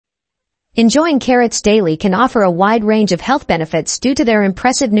Enjoying carrots daily can offer a wide range of health benefits due to their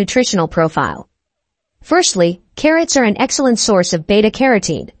impressive nutritional profile. Firstly, carrots are an excellent source of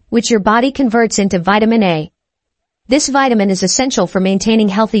beta-carotene, which your body converts into vitamin A. This vitamin is essential for maintaining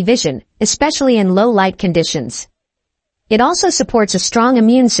healthy vision, especially in low light conditions. It also supports a strong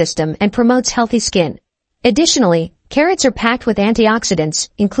immune system and promotes healthy skin. Additionally, carrots are packed with antioxidants,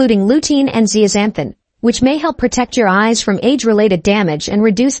 including lutein and zeaxanthin, which may help protect your eyes from age-related damage and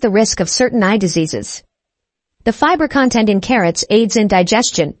reduce the risk of certain eye diseases. The fiber content in carrots aids in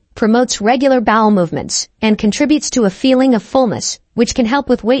digestion, promotes regular bowel movements, and contributes to a feeling of fullness, which can help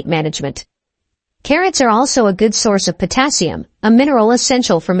with weight management. Carrots are also a good source of potassium, a mineral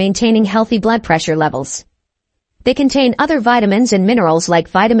essential for maintaining healthy blood pressure levels. They contain other vitamins and minerals like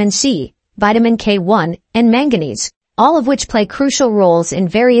vitamin C, vitamin K1, and manganese, all of which play crucial roles in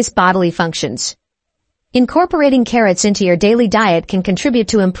various bodily functions. Incorporating carrots into your daily diet can contribute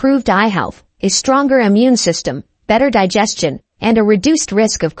to improved eye health, a stronger immune system, better digestion, and a reduced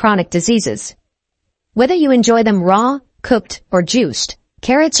risk of chronic diseases. Whether you enjoy them raw, cooked, or juiced,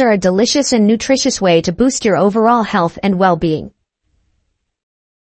 carrots are a delicious and nutritious way to boost your overall health and well-being.